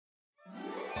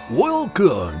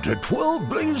Welcome to 12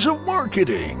 Days of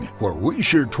Marketing, where we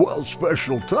share 12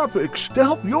 special topics to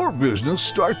help your business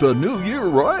start the new year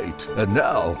right. And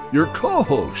now, your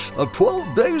co-hosts of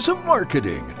 12 Days of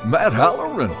Marketing, Matt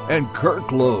Halloran and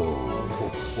Kirk Lowe.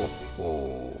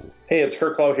 Hey, it's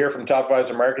Kirk Lowe here from Top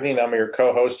Advisor Marketing. I'm your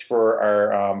co-host for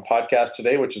our podcast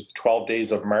today, which is the 12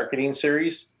 Days of Marketing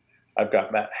series. I've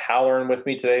got Matt Halloran with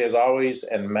me today, as always,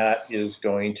 and Matt is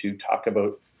going to talk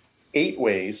about 8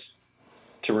 ways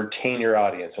to retain your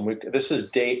audience. And this is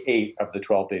day 8 of the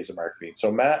 12 Days of Marketing.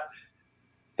 So Matt,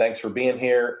 thanks for being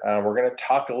here. We're going to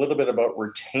talk a little bit about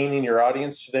retaining your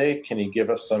audience today. Can you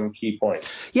give us some key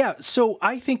points? Yeah, so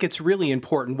I think it's really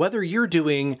important, whether you're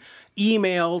doing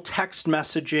email, text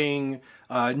messaging,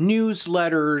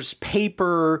 newsletters,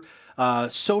 paper,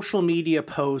 social media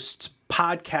posts,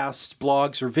 podcasts,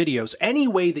 blogs, or videos, any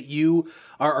way that you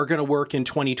are going to work in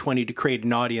 2020 to create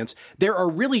an audience, there are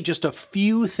really just a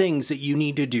few things that you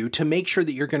need to do to make sure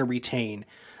that you're going to retain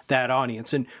that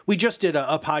audience. And we just did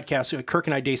a podcast, Kirk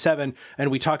and I, day 7, and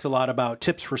we talked a lot about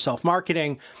tips for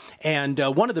self-marketing. And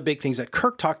one of the big things that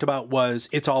Kirk talked about was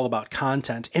it's all about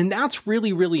content. And that's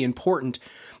really, really important.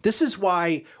 This is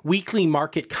why weekly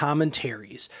market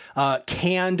commentaries,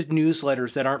 canned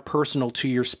newsletters that aren't personal to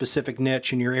your specific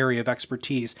niche and your area of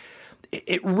expertise,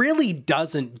 it really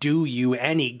doesn't do you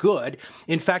any good.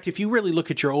 In fact, if you really look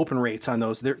at your open rates on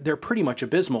those, they're pretty much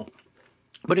abysmal.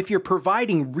 But if you're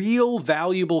providing real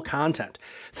valuable content,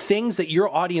 things that your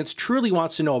audience truly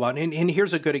wants to know about, and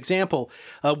here's a good example.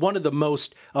 One of the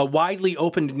most widely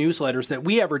opened newsletters that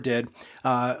we ever did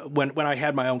when I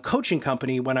had my own coaching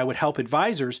company, when I would help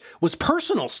advisors, was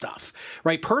personal stuff,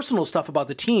 right? Personal stuff about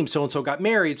the team. So-and-so got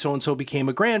married, so-and-so became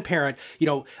a grandparent,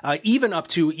 even up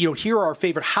to, here are our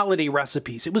favorite holiday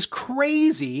recipes. It was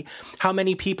crazy how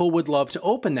many people would love to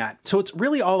open that. So it's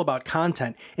really all about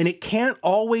content, and it can't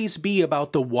always be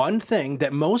about the one thing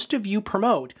that most of you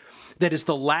promote that is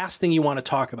the last thing you want to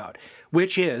talk about,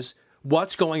 which is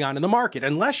what's going on in the market.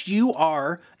 Unless you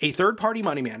are a third-party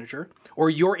money manager or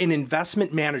you're an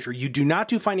investment manager, you do not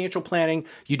do financial planning,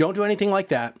 you don't do anything like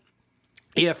that.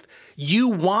 If you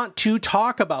want to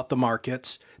talk about the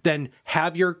markets, then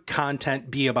have your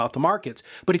content be about the markets.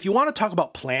 But if you want to talk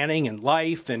about planning and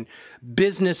life and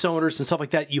business owners and stuff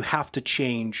like that, you have to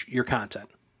change your content.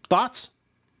 Thoughts?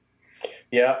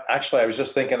 Yeah, actually, I was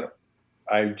just thinking,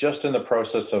 I'm just in the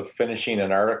process of finishing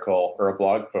an article or a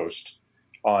blog post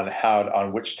on how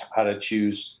to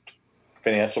choose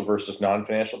financial versus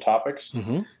non-financial topics.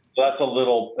 Mm-hmm. So it's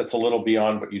a little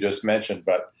beyond what you just mentioned,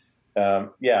 but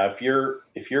if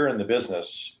you're in the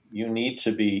business, you need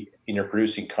to be, you're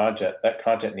producing content. That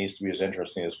content needs to be as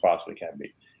interesting as possibly can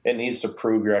be. It needs to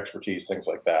prove your expertise, things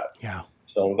like that. Yeah.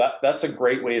 So that's a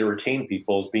great way to retain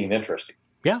people, is being interesting.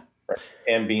 Yeah. Right?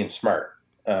 And being smart.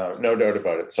 No doubt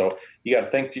about it. So you got to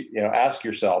think, ask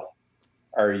yourself,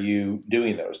 are you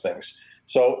doing those things?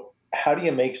 So how do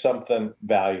you make something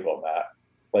valuable, Matt?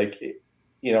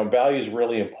 Value is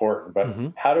really important, but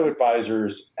how do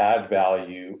advisors add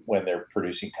value when they're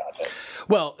producing content?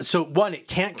 Well, so one, it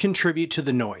can't contribute to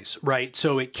the noise, right?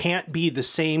 So it can't be the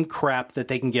same crap that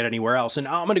they can get anywhere else. And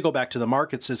I'm going to go back to the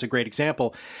markets as a great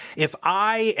example. If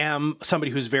I am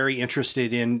somebody who's very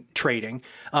interested in trading,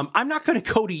 I'm not going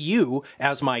to go to you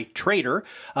as my trader.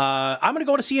 I'm going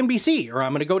to go to CNBC, or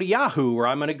I'm going to go to Yahoo, or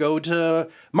I'm going to go to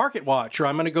MarketWatch, or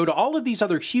I'm going to go to all of these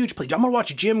other huge places. I'm going to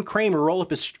watch Jim Cramer roll up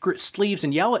his sleeves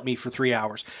and yell at me for 3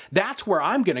 hours. That's where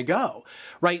I'm going to go,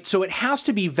 right? So it has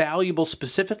to be valuable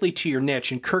specifically to your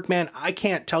niche. And Kirk, man, I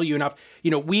can't tell you enough.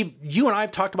 You and I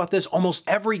have talked about this. Almost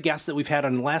every guest that we've had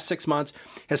in the last 6 months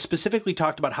has specifically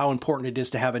talked about how important it is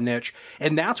to have a niche.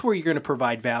 And that's where you're going to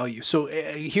provide value. So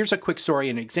here's a quick story,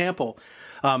 an example.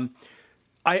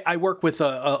 I work with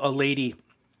a lady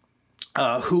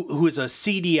who is a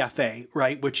CDFA,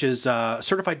 right, which is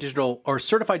Certified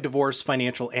Divorce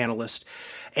Financial Analyst.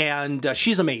 And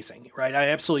she's amazing, right? I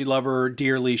absolutely love her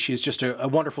dearly. She's just a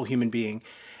wonderful human being.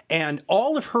 And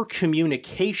all of her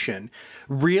communication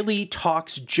really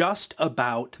talks just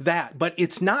about that. But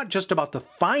it's not just about the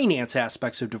finance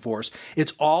aspects of divorce.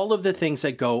 It's all of the things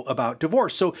that go about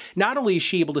divorce. So not only is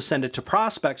she able to send it to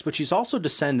prospects, but she's also to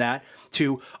send that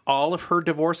to all of her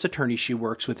divorce attorneys she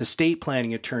works with, estate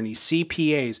planning attorneys,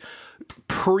 CPAs,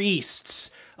 priests,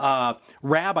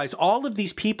 rabbis, all of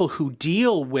these people who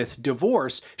deal with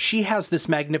divorce. She has this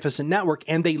magnificent network,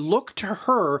 and they look to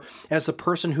her as the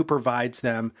person who provides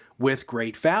them with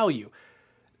great value.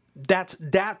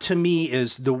 That to me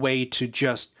is the way to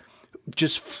just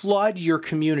flood your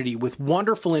community with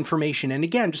wonderful information. And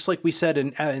again, just like we said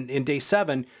in day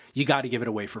 7, you got to give it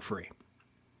away for free.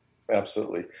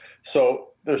 Absolutely. So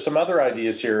there's some other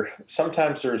ideas here.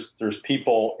 Sometimes there's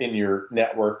people in your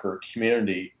network or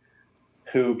community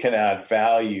who can add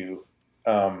value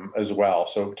as well.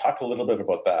 So talk a little bit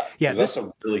about that. Yeah, that's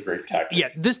a really great tactic. Yeah,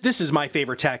 this is my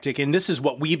favorite tactic, and this is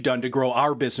what we've done to grow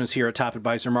our business here at Top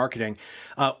Advisor Marketing,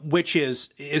 which is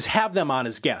have them on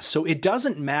as guests. So it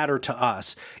doesn't matter to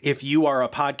us if you are a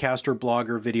podcaster,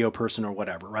 blogger, video person, or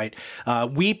whatever, right?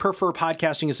 We prefer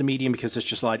podcasting as a medium because it's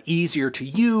just a lot easier to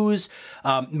use.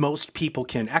 Most people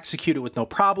can execute it with no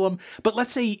problem. But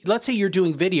let's say you're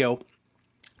doing video.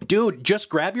 Dude, just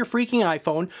grab your freaking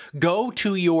iPhone, go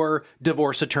to your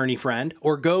divorce attorney friend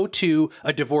or go to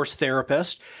a divorce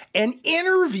therapist and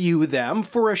interview them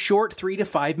for a short 3 to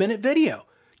 5 minute video.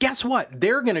 Guess what?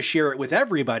 They're going to share it with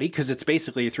everybody because it's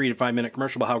basically a 3 to 5 minute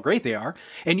commercial about how great they are.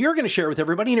 And you're going to share it with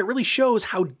everybody. And it really shows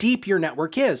how deep your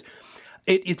network is.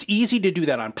 It's easy to do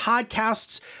that on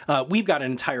podcasts. We've got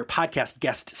an entire podcast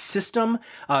guest system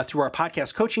through our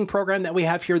podcast coaching program that we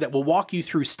have here that will walk you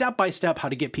through step by step how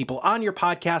to get people on your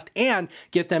podcast and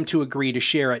get them to agree to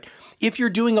share it. If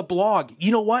you're doing a blog,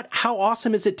 you know what? How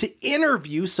awesome is it to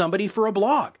interview somebody for a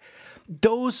blog?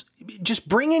 Just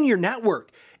bring in your network.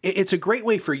 It's a great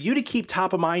way for you to keep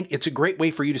top of mind. It's a great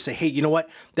way for you to say, hey, you know what?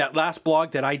 That last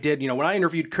blog that I did, when I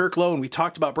interviewed Kirk Lowe and we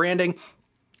talked about branding,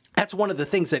 that's one of the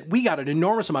things that we got an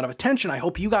enormous amount of attention. I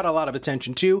hope you got a lot of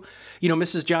attention too.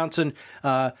 Mrs. Johnson,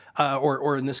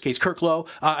 or in this case, Kirk Lowe,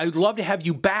 I'd love to have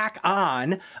you back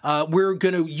on. We're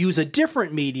going to use a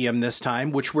different medium this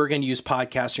time, which we're going to use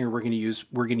podcasting, or we're going to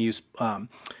use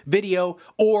video.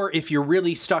 Or if you're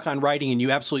really stuck on writing and you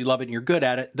absolutely love it and you're good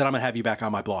at it, then I'm going to have you back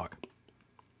on my blog.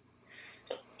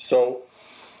 So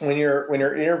when you're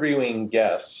interviewing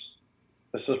guests,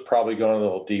 this is probably going a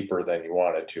little deeper than you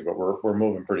wanted to, but we're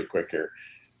moving pretty quick here.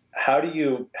 How do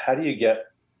you get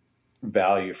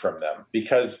value from them?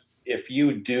 Because if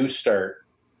you do start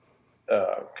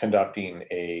conducting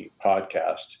a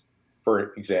podcast,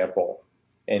 for example,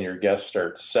 and your guests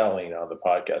start selling on the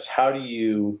podcast, how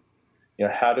do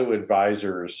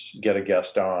advisors get a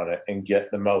guest on and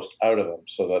get the most out of them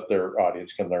so that their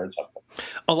audience can learn something?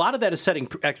 A lot of that is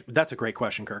that's a great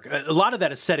question, Kirk. A lot of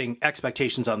that is setting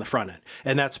expectations on the front end.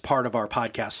 And that's part of our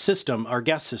podcast system, our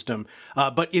guest system.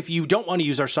 But if you don't want to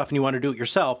use our stuff and you want to do it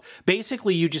yourself,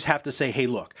 basically you just have to say, hey,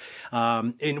 look,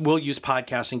 and we'll use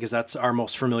podcasting because that's our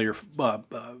most familiar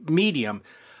medium.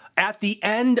 At the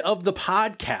end of the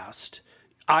podcast,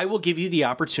 I will give you the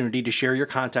opportunity to share your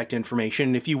contact information.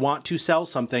 And if you want to sell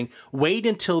something, wait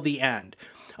until the end.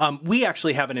 We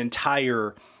actually have an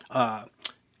entire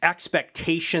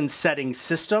expectation setting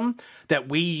system that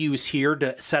we use here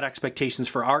to set expectations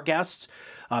for our guests.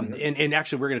 And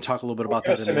actually, we're going to talk a little bit about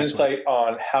that. Some insight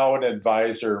on how an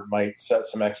advisor might set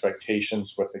some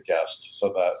expectations with a guest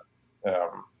so that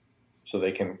so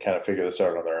they can kind of figure this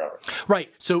out on their own.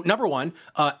 Right. So number one,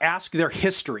 ask their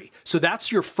history. So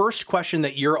that's your first question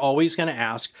that you're always going to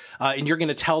ask, and you're going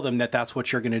to tell them that that's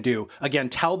what you're going to do. Again,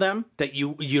 tell them that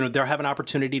they'll have an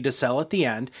opportunity to sell at the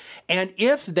end. And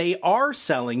if they are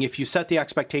selling, if you set the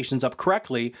expectations up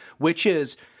correctly, which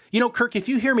is, Kirk, if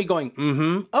you hear me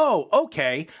going, oh,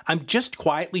 okay, I'm just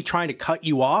quietly trying to cut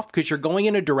you off because you're going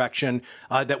in a direction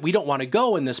that we don't want to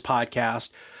go in this podcast.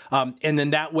 And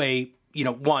then that way,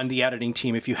 one, the editing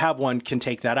team, if you have one, can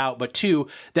take that out. But two,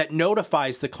 that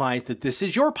notifies the client that this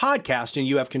is your podcast and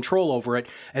you have control over it.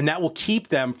 And that will keep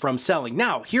them from selling.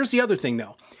 Now, here's the other thing,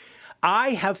 though. I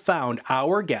have found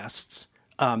our guests,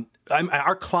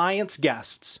 our clients'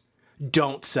 guests,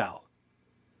 don't sell.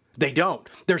 They don't.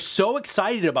 They're so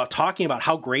excited about talking about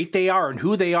how great they are and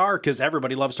who they are, because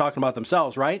everybody loves talking about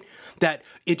themselves, right? That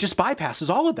it just bypasses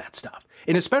all of that stuff.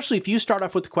 And especially if you start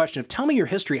off with the question of, tell me your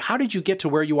history. How did you get to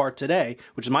where you are today?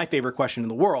 Which is my favorite question in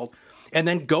the world. And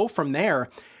then go from there.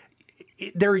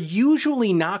 They're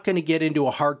usually not going to get into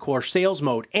a hardcore sales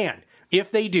mode. And if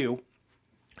they do,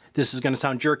 this is going to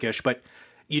sound jerkish, but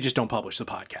you just don't publish the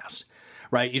podcast.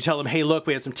 Right? You tell them, hey, look,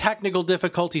 we had some technical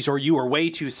difficulties, or you were way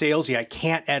too salesy. I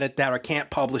can't edit that or can't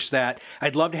publish that.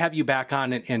 I'd love to have you back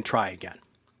on and try again.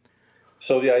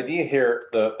 So the idea here,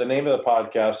 the name of the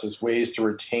podcast is Ways to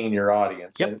Retain Your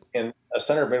Audience. Yep. And a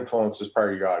center of influence is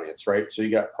part of your audience, right? So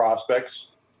you got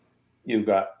prospects, you've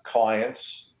got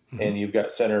clients, and you've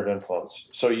got center of influence.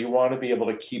 So you want to be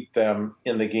able to keep them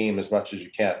in the game as much as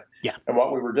you can. Yeah. And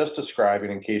what we were just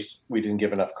describing, in case we didn't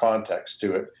give enough context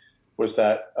to it, was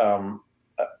that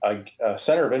a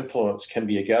center of influence can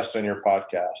be a guest on your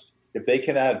podcast. If they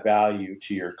can add value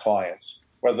to your clients,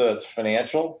 whether it's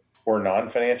financial or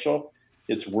non-financial,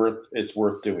 it's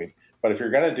worth doing. But if you're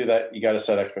going to do that, you got to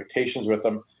set expectations with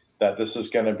them that this is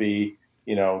going to be,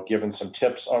 given some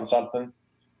tips on something,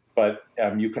 But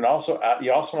you also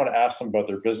want to ask them about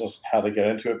their business and how they get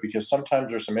into it, because sometimes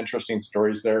there's some interesting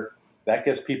stories there that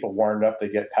gets people warmed up. They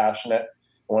get passionate,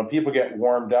 and when people get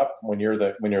warmed up, when you're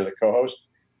the co-host,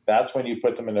 that's when you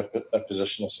put them in a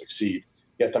position to succeed.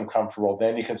 Get them comfortable.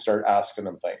 Then you can start asking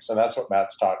them things, and that's what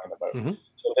Matt's talking about. Mm-hmm.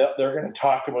 So they're going to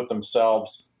talk about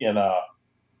themselves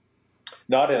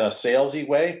not in a salesy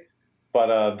way,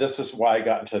 but this is why I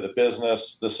got into the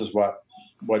business. This is what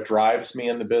drives me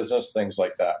in the business, things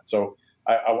like that. So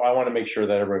I want to make sure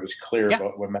that everybody was clear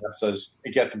about when Matt says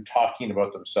get them talking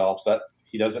about themselves. That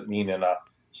he doesn't mean in a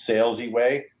salesy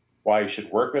way why you should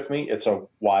work with me. It's a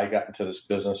why I got into this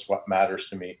business, what matters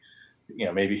to me,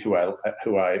 maybe who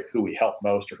we help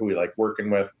most or who we like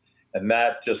working with. And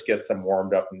that just gets them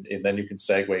warmed up, and then you can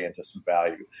segue into some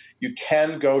value. You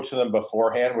can go to them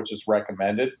beforehand, which is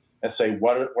recommended, and say,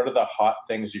 what are the hot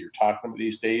things that you're talking about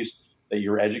these days that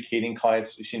you're educating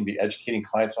clients? You seem to be educating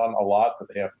clients on a lot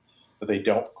that they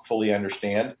don't fully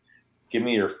understand. Give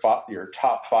me your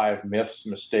top 5 myths,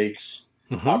 mistakes,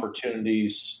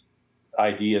 opportunities,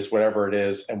 ideas, whatever it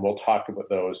is, and we'll talk about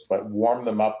those, but warm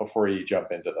them up before you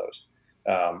jump into those.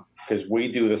 Because we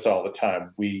do this all the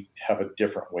time. We have a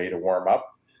different way to warm up,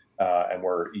 and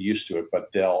we're used to it, but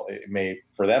it may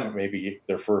be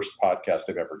their first podcast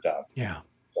they've ever done. Yeah.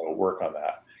 So work on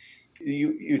that.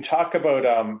 You talk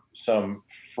about some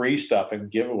free stuff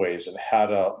and giveaways and how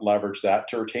to leverage that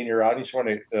to retain your audience. You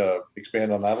want to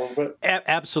expand on that a little bit?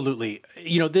 Absolutely.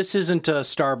 This isn't a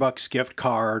Starbucks gift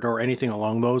card or anything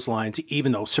along those lines,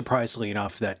 even though surprisingly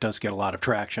enough, that does get a lot of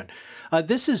traction.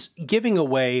 This is giving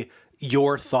away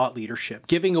your thought leadership,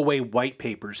 giving away white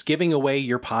papers, giving away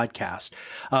your podcast,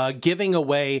 giving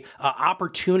away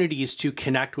opportunities to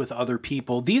connect with other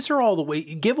people. These are all the way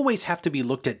giveaways have to be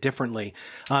looked at differently.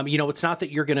 It's not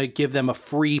that you're going to give them a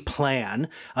free plan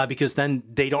because then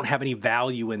they don't have any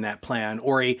value in that plan,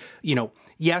 or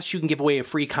yes, you can give away a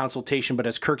free consultation, but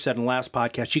as Kirk said in the last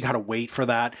podcast, you got to wait for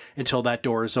that until that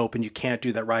door is open. You can't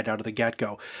do that right out of the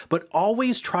get-go. But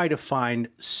always try to find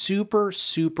super,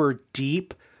 super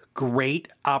deep, great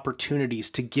opportunities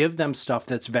to give them stuff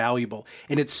that's valuable.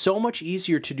 And it's so much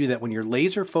easier to do that when you're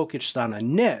laser focused on a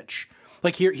niche.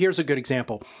 Like here's a good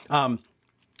example.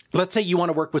 Let's say you want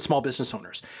to work with small business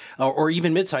owners or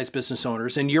even mid-sized business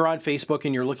owners, and you're on Facebook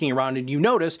and you're looking around and you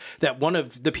notice that one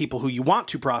of the people who you want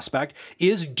to prospect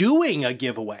is doing a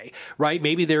giveaway, right?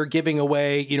 Maybe they're giving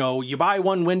away, you buy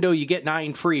one window, you get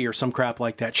 9 free or some crap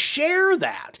like that. Share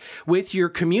that with your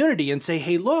community and say,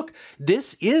 hey, look,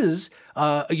 this is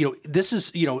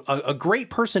a great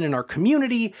person in our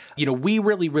community. We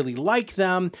really, really like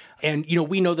them. And,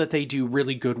 we know that they do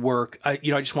really good work. I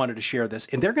just wanted to share this,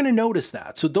 and they're going to notice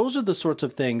that. So those are the sorts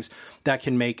of things that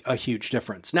can make a huge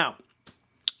difference. Now,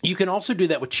 you can also do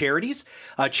that with charities.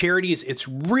 Charities, it's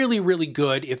really, really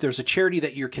good. If there's a charity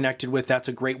that you're connected with, that's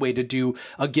a great way to do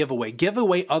a giveaway. Give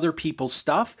away other people's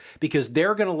stuff because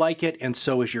they're going to like it, and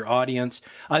so is your audience.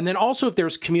 And then also if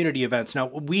there's community events. Now,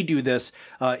 we do this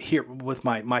here with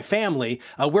my family.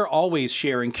 We're always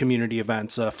sharing community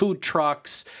events, food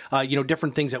trucks,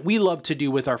 different things that we love to do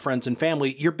with our friends and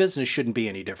family. Your business shouldn't be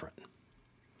any different.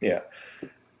 Yeah.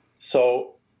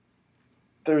 So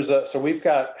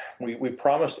we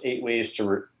promised 8 ways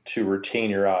to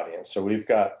retain your audience. So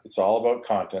it's all about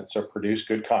content. So produce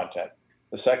good content.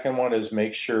 The second one is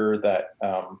make sure that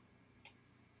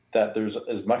there's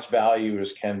as much value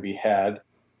as can be had,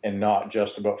 and not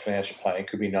just about financial planning. It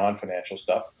could be non-financial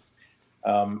stuff.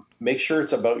 Make sure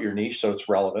it's about your niche, so it's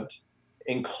relevant.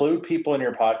 Include people in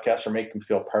your podcast or make them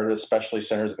feel part of it, especially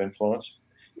centers of influence.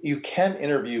 You can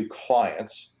interview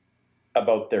clients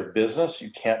about their business. You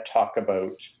can't talk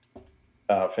about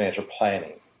financial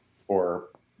planning or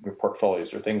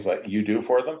portfolios or things like you do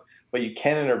for them, but you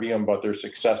can interview them about their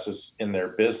successes in their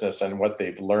business and what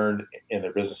they've learned in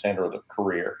their business and or the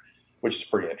career, which is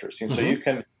pretty interesting. Mm-hmm. So you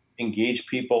can engage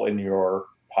people in your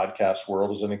podcast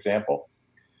world as an example.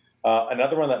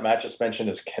 Another one that Matt just mentioned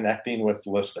is connecting with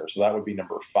listeners. So that would be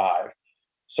number 5.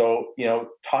 So,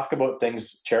 talk about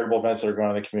things, charitable events that are going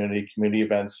on in the community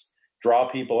events. Draw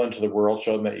people into the world,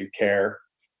 show them that you care.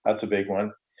 That's a big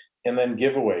one. And then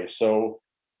giveaways. So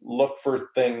look for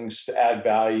things to add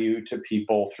value to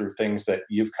people through things that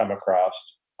you've come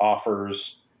across,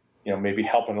 offers, maybe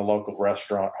helping a local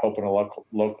restaurant, helping a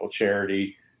local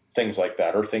charity, things like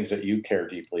that, or things that you care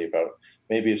deeply about.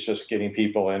 Maybe it's just getting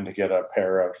people in to get a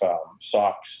pair of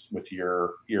socks with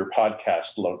your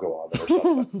podcast logo on it or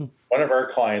something. One of our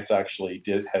clients actually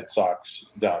had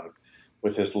socks done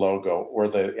with his logo, or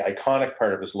the iconic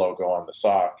part of his logo on the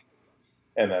sock,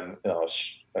 and then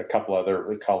a couple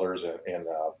other colors and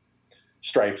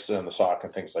stripes in the sock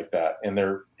and things like that.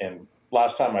 And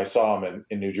last time I saw him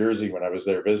in New Jersey when I was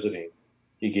there visiting,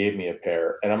 he gave me a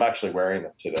pair, and I'm actually wearing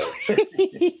them today.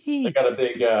 They got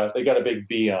a big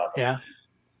B on them. Yeah.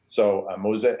 So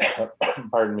Mosaic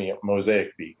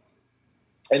B.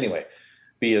 Anyway,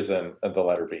 B is in the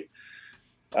letter B.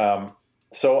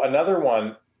 So another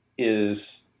one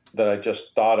is that I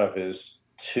just thought of is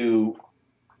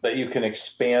that you can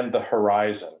expand the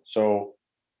horizon. So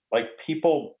like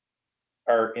people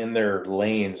are in their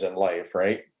lanes in life,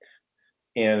 right?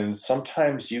 And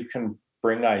sometimes you can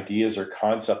bring ideas or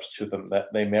concepts to them that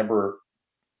they never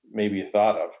maybe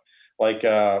thought of, like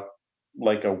a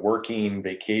working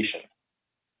vacation.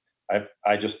 I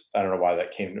don't know why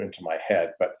that came into my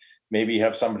head, but maybe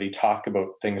have somebody talk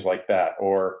about things like that,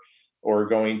 or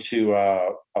going to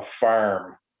a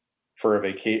farm for a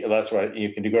vacation. That's what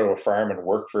you can do, go to a farm and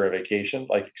work for a vacation,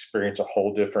 like experience a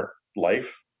whole different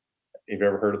life. Have you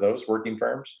ever heard of those working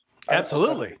farms?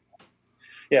 Absolutely.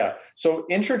 Yeah. So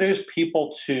introduce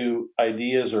people to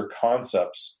ideas or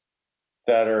concepts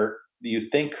that you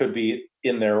think could be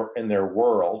in their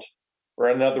world. Or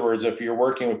in other words, if you're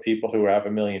working with people who have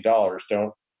 $1 million,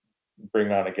 don't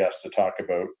bring on a guest to talk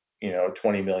about,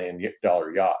 $20 million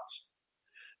yachts.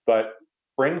 But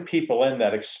bring people in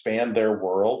that expand their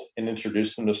world and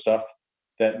introduce them to stuff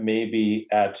that maybe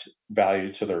add value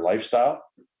to their lifestyle.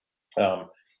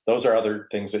 Those are other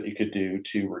things that you could do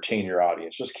to retain your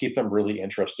audience. Just keep them really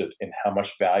interested in how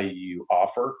much value you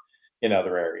offer in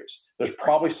other areas. There's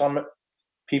probably some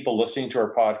people listening to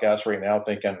our podcast right now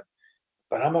thinking,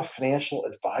 but I'm a financial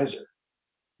advisor.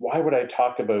 Why would I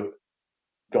talk about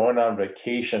going on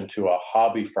vacation to a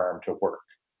hobby farm to work?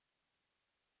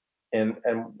 And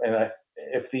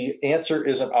if the answer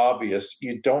isn't obvious,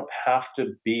 you don't have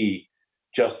to be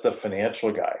just the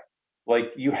financial guy.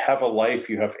 Like, you have a life,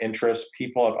 you have interests,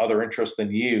 people have other interests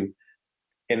than you.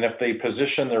 And if they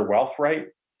position their wealth right,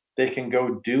 they can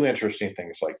go do interesting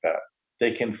things like that.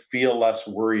 They can feel less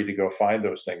worried to go find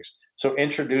those things. So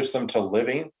introduce them to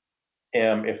living,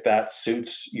 if that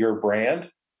suits your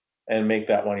brand, and make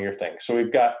that one of your things. So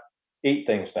we've got 8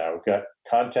 things now. We've got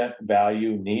content,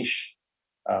 value, niche,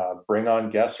 bring on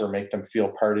guests or make them feel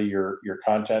part of your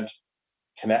content,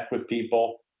 connect with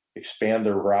people, expand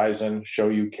their horizon, show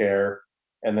you care,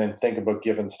 and then think about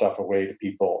giving stuff away to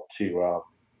people to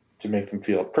make them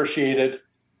feel appreciated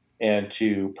and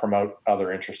to promote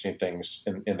other interesting things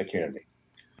in the community.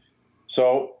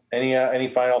 So any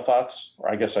final thoughts? Or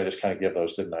I guess I just kind of give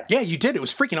those, didn't I? Yeah, you did. It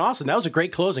was freaking awesome. That was a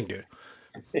great closing, dude.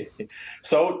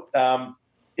 So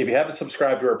if you haven't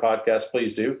subscribed to our podcast,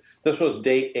 please do. This was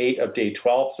day 8 of day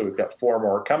 12, so we've got 4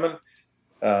 more coming.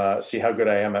 See how good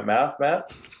I am at math,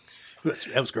 Matt?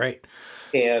 That was great.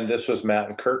 And this was Matt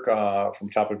and Kirk from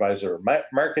Top Advisor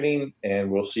Marketing, and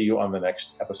we'll see you on the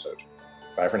next episode.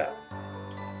 Bye for now.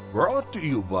 Brought to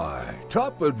you by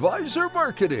Top Advisor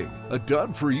Marketing, a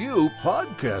done-for-you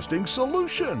podcasting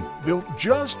solution built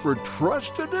just for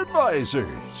trusted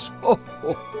advisors.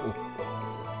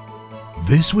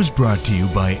 This was brought to you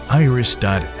by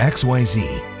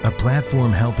Iris.xyz, a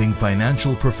platform helping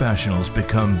financial professionals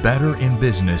become better in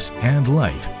business and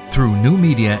life through new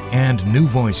media and new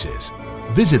voices.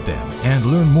 Visit them and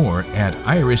learn more at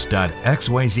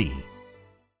Iris.xyz.